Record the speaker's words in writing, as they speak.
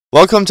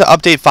Welcome to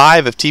Update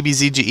 5 of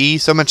Tbzge.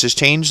 So much has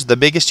changed. The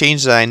biggest change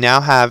is that I now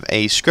have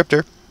a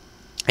scripter.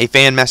 A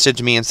fan messaged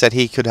me and said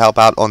he could help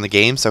out on the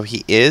game, so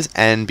he is,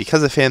 and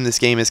because of him, this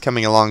game is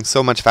coming along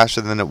so much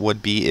faster than it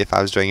would be if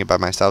I was doing it by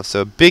myself.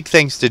 So big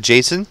thanks to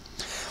Jason.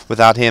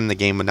 Without him, the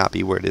game would not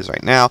be where it is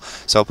right now.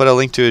 So I'll put a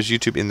link to his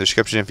YouTube in the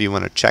description if you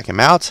want to check him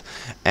out.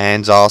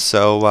 And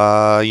also,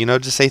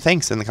 just say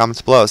thanks in the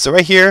comments below. So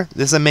right here,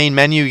 this is the main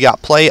menu. You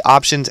got play,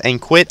 options, and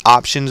quit.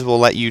 Options will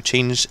let you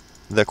change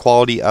the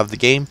quality of the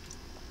game.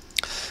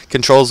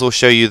 Controls will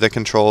show you the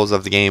controls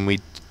of the game. We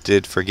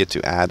did forget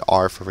to add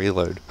R for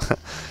reload.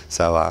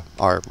 So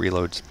R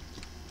reloads.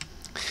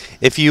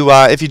 If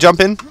you jump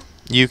in,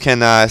 you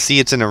can see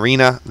it's an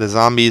arena. The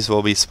zombies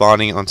will be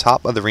spawning on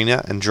top of the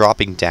arena and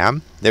dropping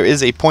down. There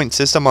is a point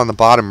system on the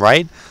bottom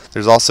right.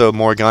 There's also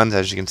more guns,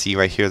 as you can see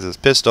right here. There's a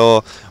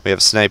pistol, we have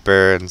a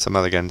sniper, and some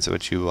other guns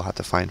which you will have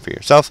to find for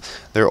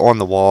yourself. They're on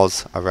the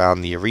walls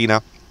around the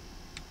arena.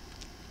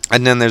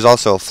 And then there's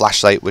also a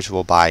flashlight, which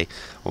we'll buy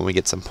when we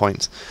get some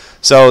points.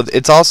 So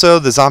it's also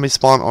the zombies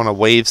spawn on a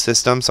wave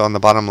system. So on the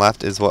bottom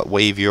left is what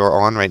wave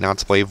you're on. Right now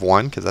it's wave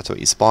 1 because that's what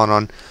you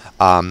spawn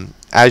on.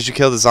 As you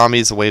kill the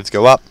zombies, the waves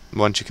go up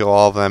once you kill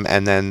all of them,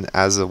 and then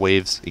as the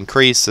waves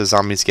increase, the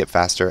zombies get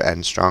faster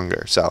and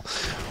stronger. So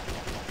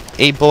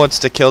 8 bullets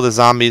to kill the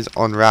zombies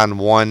on round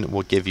 1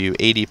 will give you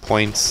 80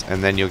 points,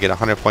 and then you'll get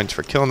 100 points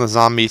for killing the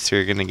zombies, so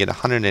you're going to get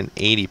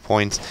 180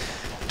 points.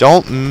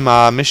 Don't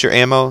miss your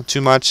ammo too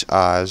much.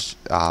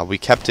 We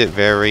kept it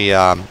very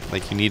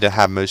like you need to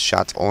have most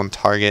shots on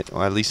target,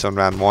 or at least on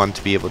round 1,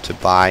 to be able to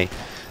buy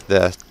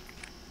the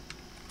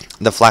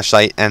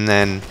flashlight, and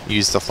then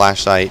use the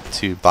flashlight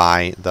to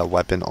buy the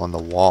weapon on the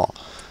wall.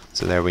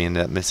 So there we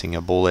ended up missing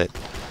a bullet,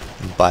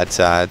 but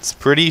it's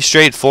pretty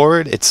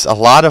straightforward. It's a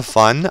lot of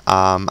fun.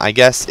 I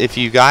guess if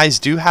you guys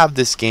do have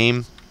this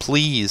game,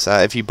 please,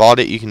 if you bought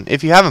it, you can.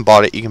 If you haven't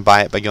bought it, you can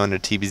buy it by going to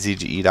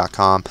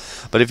tbzge.com.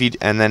 But if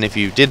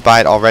you did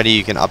buy it already,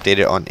 you can update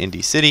it on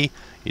Indie City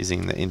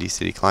using the Indie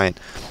City client.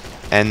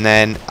 And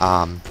then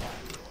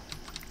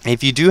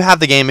if you do have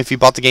the game, if you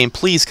bought the game,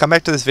 please come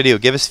back to this video,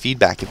 give us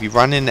feedback if you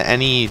run into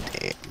any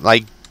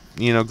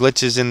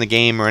glitches in the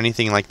game or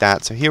anything like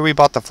that. So here we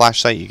bought the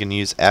flashlight. You can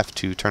use F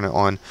to turn it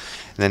on,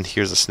 and then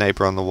here's a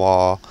sniper on the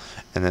wall,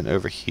 and then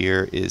over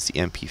here is the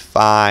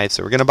MP5.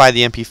 So we're gonna buy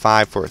the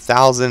MP5 for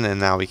 1,000, and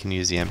now we can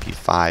use the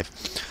MP5.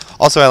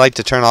 Also, I like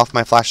to turn off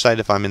my flashlight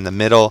if I'm in the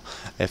middle.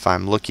 If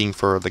I'm looking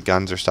for the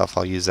guns or stuff,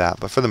 I'll use that.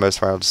 But for the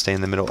most part, I'll just stay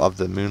in the middle of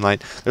the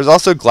moonlight. There's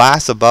also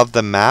glass above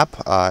the map.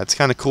 It's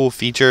kind of cool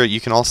feature. You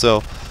can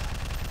also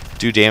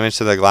do damage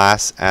to the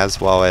glass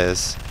as well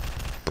as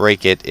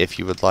break it if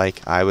you would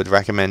like. I would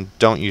recommend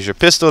don't use your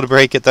pistol to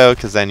break it though,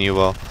 because then you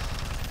will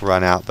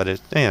run out. But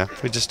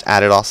we just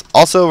added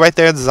also right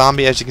there, the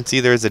zombie. As you can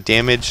see, there is a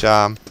damage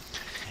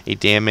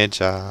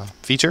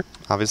feature,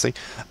 obviously,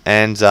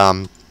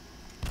 and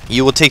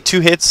you will take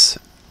 2 hits,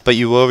 but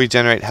you will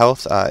regenerate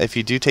health. If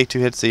you do take 2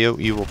 hits,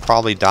 you will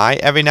probably die.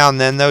 Every now and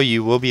then, though,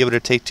 you will be able to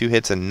take 2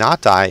 hits and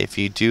not die. If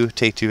you do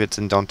take 2 hits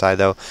and don't die,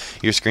 though,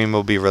 your screen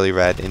will be really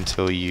red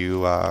until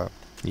your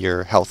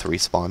health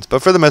respawns.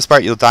 But for the most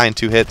part, you'll die in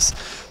 2 hits,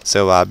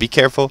 so be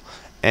careful.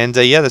 And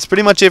yeah, that's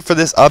pretty much it for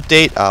this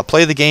update.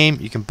 Play the game.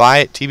 You can buy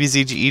it,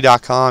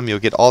 tbzge.com. You'll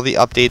get all the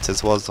updates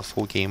as well as the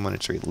full game when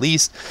it's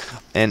released.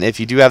 And if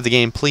you do have the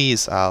game,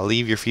 please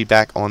leave your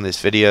feedback on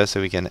this video so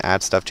we can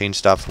add stuff, change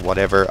stuff,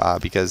 whatever.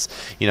 Because,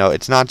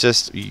 it's not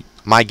just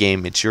my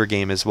game, it's your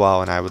game as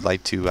well. And I would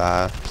like to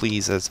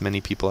please as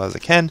many people as I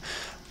can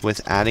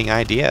with adding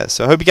ideas.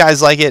 So I hope you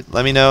guys like it.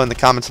 Let me know in the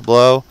comments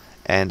below,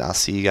 and I'll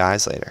see you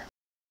guys later.